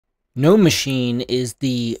NoMachine is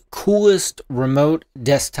the coolest remote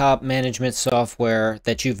desktop management software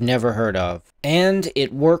that you've never heard of, and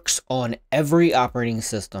it works on every operating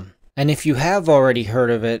system. And if you have already heard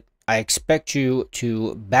of it, I expect you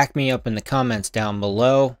to back me up in the comments down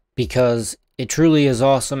below, because it truly is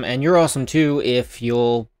awesome, and you're awesome too if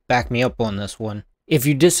you'll back me up on this one. If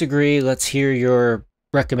you disagree, let's hear your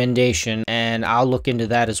recommendation, and I'll look into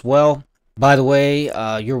that as well. By the way,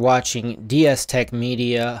 you're watching DS Tech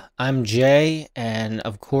Media. I'm Jay, and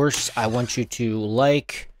of course, I want you to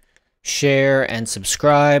like, share, and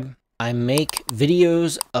subscribe. I make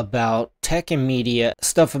videos about tech and media,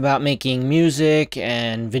 stuff about making music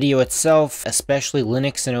and video itself, especially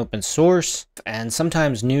Linux and open source, and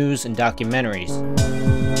sometimes news and documentaries.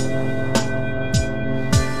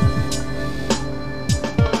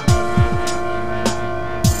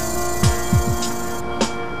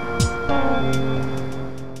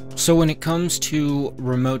 So when it comes to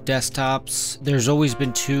remote desktops, there's always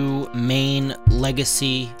been two main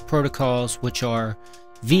legacy protocols, which are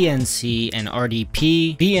VNC and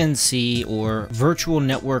RDP. VNC, or Virtual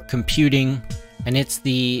Network Computing, and it's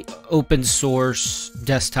the open source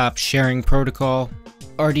desktop sharing protocol.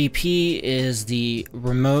 RDP is the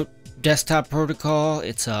remote desktop protocol.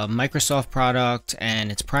 It's a Microsoft product,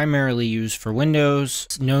 and it's primarily used for Windows.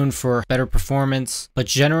 It's known for better performance, but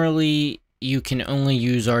generally you can only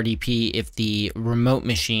use RDP if the remote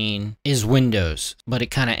machine is Windows, but it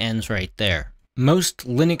kind of ends right there. Most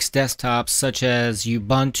Linux desktops, such as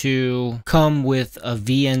Ubuntu, come with a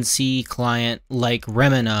VNC client like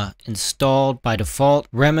Remina installed by default.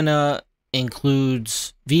 Remina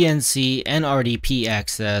includes VNC and RDP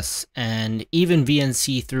access, and even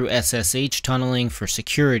VNC through SSH tunneling for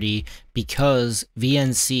security, because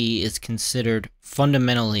VNC is considered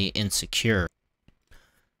fundamentally insecure.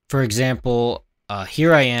 For example,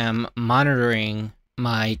 here I am monitoring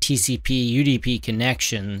my TCP UDP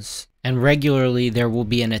connections, and regularly there will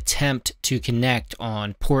be an attempt to connect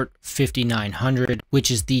on port 5900,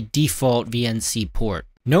 which is the default VNC port.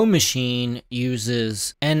 NoMachine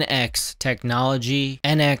uses NX technology.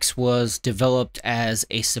 NX was developed as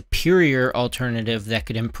a superior alternative that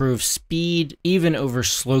could improve speed even over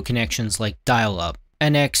slow connections like dial-up.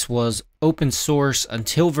 NX was open source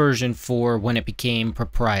until version 4, when it became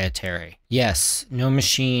proprietary. Yes,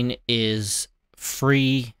 NoMachine is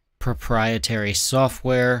free proprietary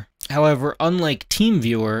software. However, unlike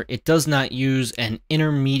TeamViewer, it does not use an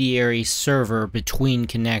intermediary server between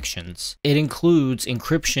connections. It includes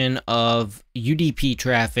encryption of UDP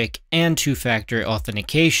traffic and two-factor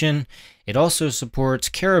authentication. It also supports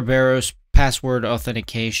Kerberos password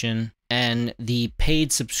authentication, and the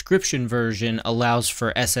paid subscription version allows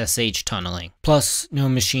for SSH tunneling. Plus,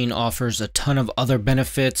 NoMachine offers a ton of other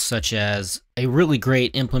benefits, such as a really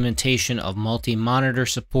great implementation of multi-monitor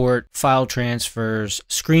support, file transfers,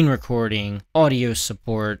 screen recording, audio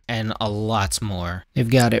support, and a lot more. They've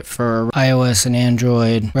got it for iOS and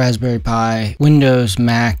Android, Raspberry Pi, Windows,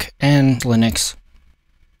 Mac, and Linux.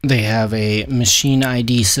 They have a machine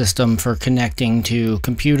ID system for connecting to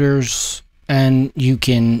computers, and you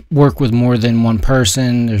can work with more than one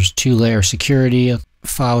person. There's two-layer security,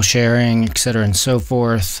 file sharing, etc., and so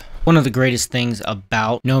forth. One of the greatest things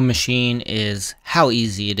about NoMachine is how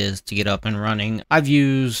easy it is to get up and running. I've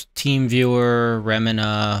used TeamViewer,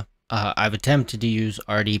 Remina. I've attempted to use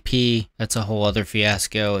RDP. That's a whole other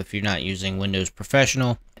fiasco if you're not using Windows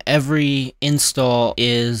Professional. Every install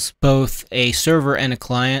is both a server and a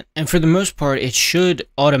client, and for the most part it should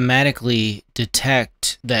automatically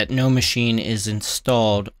detect that NoMachine is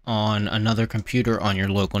installed on another computer on your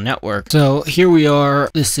local network. So here we are.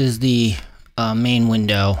 This is the main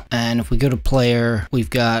window, and if we go to player, we've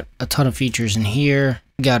got a ton of features in here.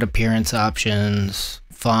 We got appearance options,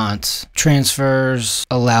 fonts, transfers,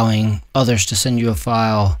 allowing others to send you a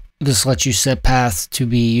file. This lets you set paths to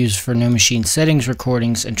be used for NoMachine settings,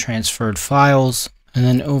 recordings, and transferred files. And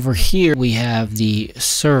then over here we have the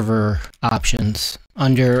server options.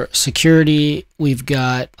 Under security, we've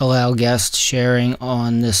got allow guest sharing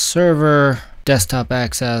on this server, desktop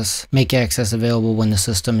access, make access available when the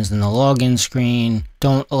system is in the login screen,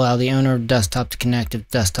 don't allow the owner of desktop to connect if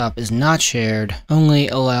desktop is not shared, only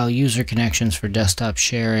allow user connections for desktop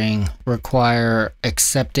sharing, require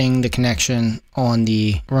accepting the connection on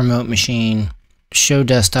the remote machine, show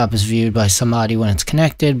desktop is viewed by somebody when it's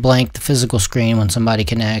connected, blank the physical screen when somebody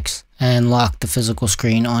connects, and lock the physical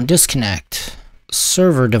screen on disconnect.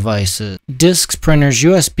 Server devices, disks, printers,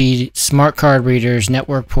 USB, smart card readers,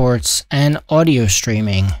 network ports, and audio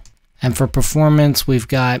streaming. And for performance, we've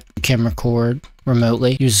got can record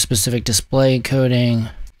remotely, use specific display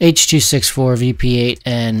encoding, H.264, VP8,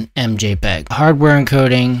 and MJPEG. Hardware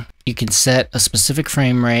encoding, You can set a specific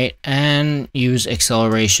frame rate and use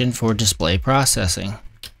acceleration for display processing.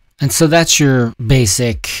 And so that's your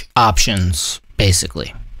basic options,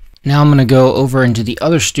 basically. Now I'm going to go over into the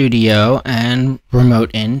other studio and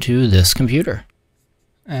remote into this computer.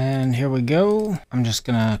 And here we go. I'm just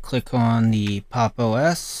going to click on the Pop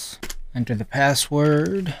OS, enter the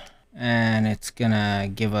password, and it's going to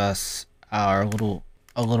give us our little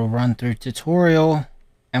run-through tutorial.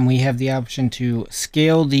 And we have the option to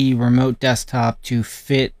scale the remote desktop to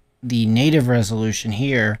fit the native resolution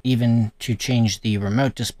here, even to change the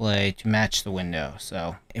remote display to match the window.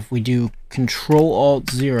 So if we do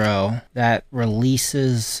Control-Alt-0, that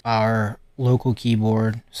releases our local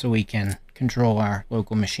keyboard so we can control our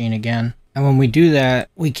local machine again. And when we do that,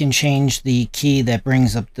 we can change the key that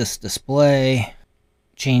brings up this display,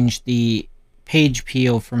 change the page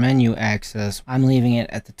peel for menu access. I'm leaving it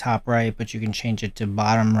at the top right, but you can change it to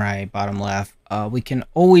bottom right, bottom left. We can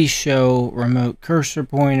always show remote cursor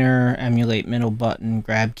pointer, emulate middle button,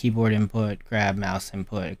 grab keyboard input, grab mouse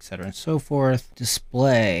input, etc. and so forth.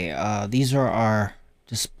 Display. These are our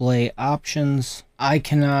display options.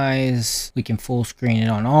 Iconize. We can full screen it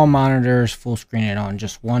on all monitors, full screen it on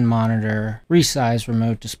just one monitor. Resize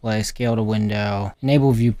remote display, scale to window,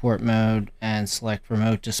 enable viewport mode, and select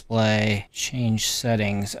remote display. Change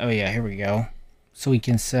settings. Oh yeah, here we go. So we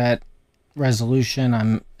can set resolution.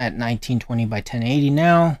 I'm at 1920 by 1080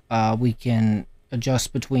 now. We can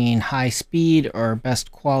adjust between high speed or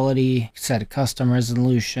best quality, set a custom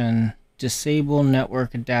resolution, disable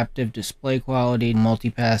network adaptive display quality,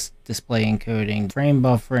 multipass display encoding, frame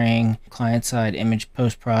buffering, client-side image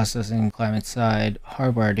post-processing, client-side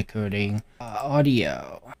hardware decoding,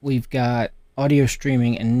 audio. We've got audio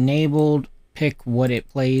streaming enabled. Pick what it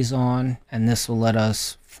plays on, and this will let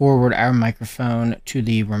us forward our microphone to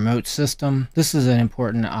the remote system. This is an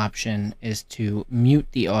important option, is to mute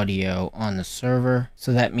the audio on the server.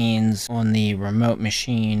 So that means on the remote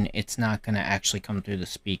machine, it's not going to actually come through the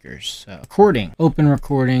speakers. So recording, open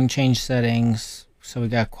recording, change settings. So we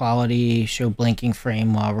got quality, show blinking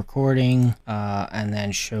frame while recording, and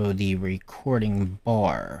then show the recording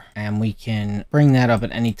bar. And we can bring that up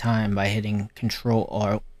at any time by hitting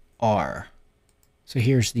Control-R. So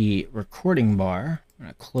here's the recording bar. I'm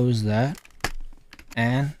going to close that,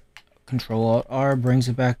 and Control-Alt-R brings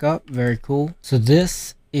it back up. Very cool. So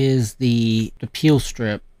this is the peel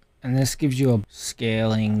strip, and this gives you a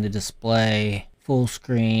scaling the display, full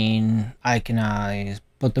screen, iconize.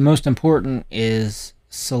 But the most important is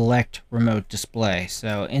select remote display.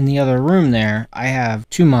 So in the other room there, I have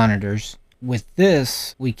two monitors. With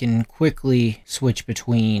this, we can quickly switch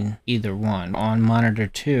between either one. On monitor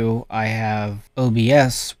 2, I have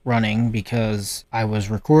OBS running because I was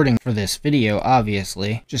recording for this video,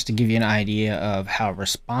 obviously, just to give you an idea of how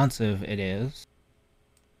responsive it is.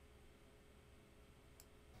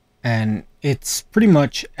 And it's pretty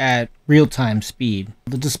much at real-time speed.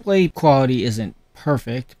 The display quality isn't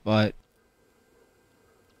perfect, but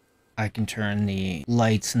I can turn the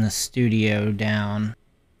lights in the studio down,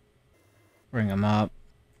 bring them up,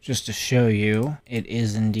 just to show you it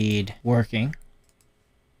is indeed working.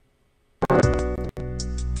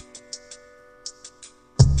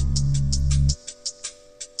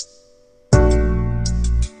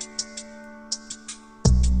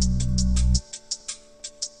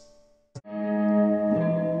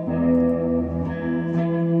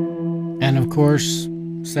 And of course,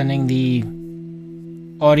 sending the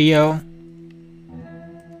audio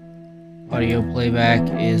playback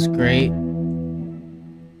is great.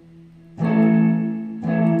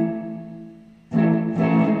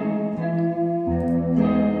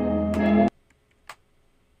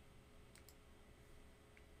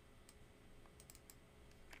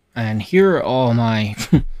 And here are all my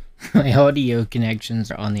my audio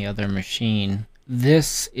connections on the other machine.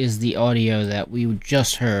 This is the audio that we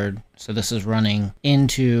just heard. So this is running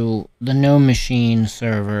into the NoMachine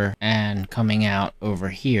server and coming out over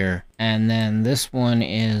here. And then this one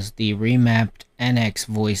is the remapped NX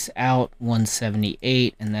voice out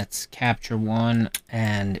 178, and that's capture 1.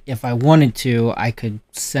 And if I wanted to, I could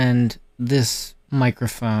send this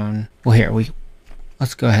microphone. Well, here,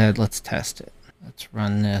 let's go ahead, let's test it. Let's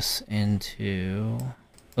run this into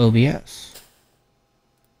OBS.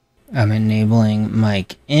 I'm enabling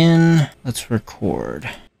mic in. Let's record.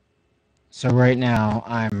 So right now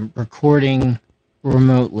I'm recording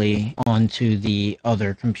remotely onto the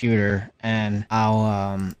other computer, and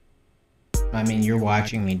I'll I mean, you're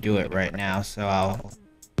watching me do it right now, so I'll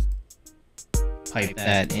pipe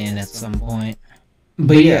that in at some point.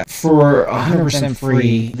 But yeah, for 100%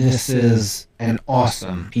 free, this is an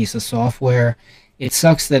awesome piece of software. It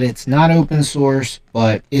sucks that it's not open source,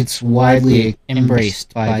 but it's widely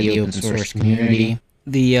embraced by the open source community.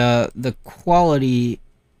 The quality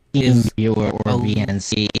is viewer or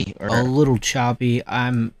VNC or a little choppy.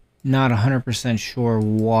 I'm not 100% sure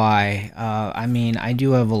why. I mean, I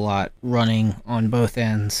do have a lot running on both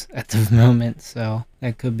ends at the moment, so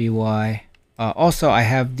that could be why. Also, I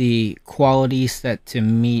have the quality set to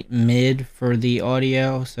mid for the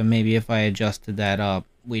audio, so maybe if I adjusted that up,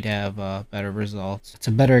 we'd have better results. It's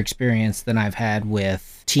a better experience than I've had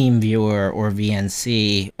with TeamViewer or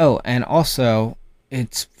VNC. Oh, and also,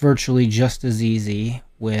 it's virtually just as easy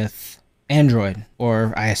with Android,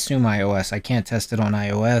 or I assume iOS. I can't test it on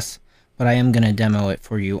iOS, but I am going to demo it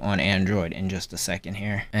for you on Android in just a second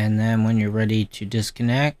here. And then when you're ready to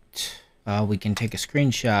disconnect, we can take a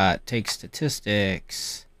screenshot, take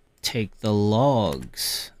statistics, take the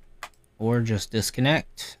logs, or just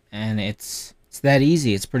disconnect. And it's that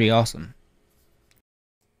easy. It's pretty awesome.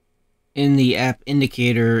 In the app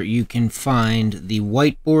indicator, you can find the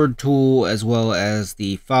whiteboard tool as well as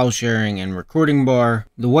the file sharing and recording bar.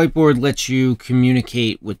 The whiteboard lets you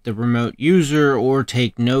communicate with the remote user or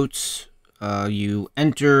take notes. You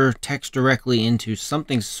enter text directly into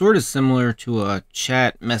something sort of similar to a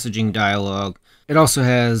chat messaging dialogue. It also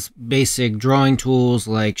has basic drawing tools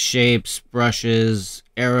like shapes, brushes,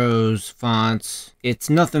 arrows, fonts. It's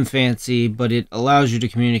nothing fancy, but it allows you to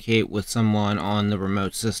communicate with someone on the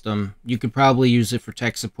remote system. You could probably use it for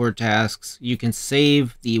tech support tasks. You can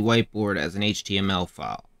save the whiteboard as an HTML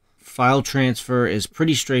file. File transfer is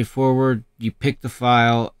pretty straightforward. You pick the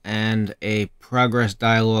file and a progress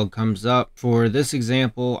dialog comes up. For this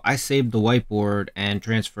example, I saved the whiteboard and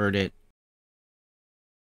transferred it.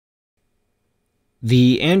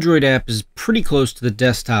 The Android app is pretty close to the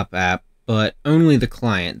desktop app, but only the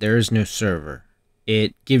client. There is no server.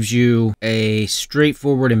 It gives you a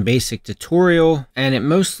straightforward and basic tutorial, and it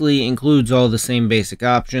mostly includes all the same basic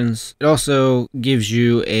options. It also gives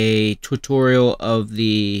you a tutorial of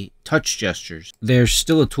the touch gestures. There's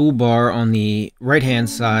still a toolbar on the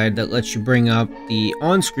right-hand side that lets you bring up the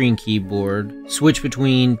on-screen keyboard, switch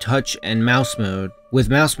between touch and mouse mode.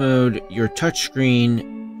 With mouse mode, your touch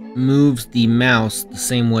screen moves the mouse the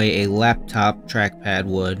same way a laptop trackpad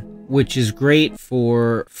would, which is great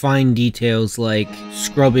for fine details like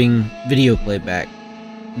scrubbing video playback.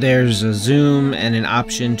 There's a zoom and an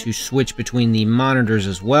option to switch between the monitors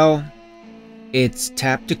as well. It's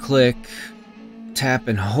tap to click, tap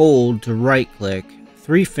and hold to right click,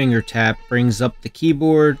 3-finger tap brings up the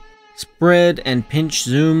keyboard, spread and pinch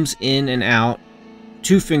zooms in and out,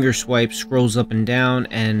 2-finger swipe scrolls up and down,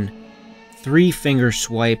 and 3-finger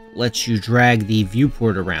swipe lets you drag the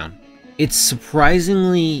viewport around. It's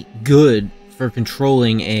surprisingly good for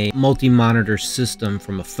controlling a multi-monitor system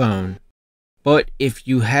from a phone. But if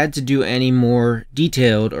you had to do any more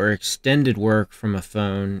detailed or extended work from a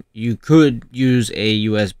phone, you could use a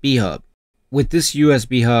USB hub. With this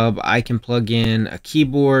USB hub, I can plug in a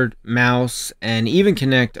keyboard, mouse, and even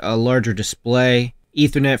connect a larger display,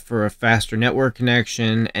 Ethernet for a faster network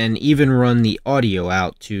connection, and even run the audio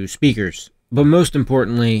out to speakers. But most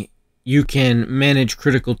importantly, you can manage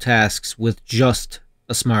critical tasks with just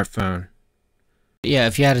a smartphone. Yeah,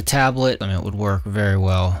 if you had a tablet, it would work very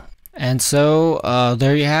well. And so,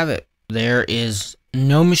 there you have it. There is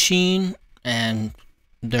NoMachine and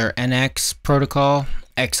their NX protocol.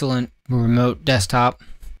 Excellent remote desktop,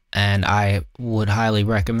 and I would highly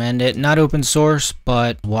recommend it. Not open source,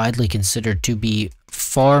 but widely considered to be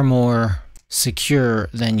far more secure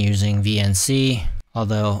than using VNC.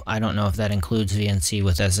 Although I don't know if that includes VNC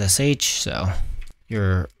with SSH, so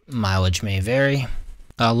your mileage may vary.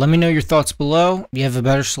 Let me know your thoughts below. If you have a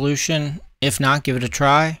better solution, if not, give it a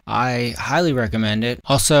try. I highly recommend it.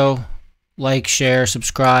 Also, like, share,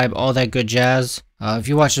 subscribe, all that good jazz. If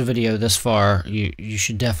you watched the video this far, you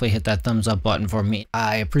should definitely hit that thumbs up button for me.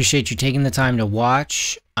 I appreciate you taking the time to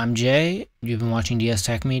watch. I'm Jay. You've been watching DS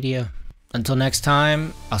Tech Media. Until next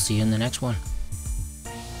time, I'll see you in the next one.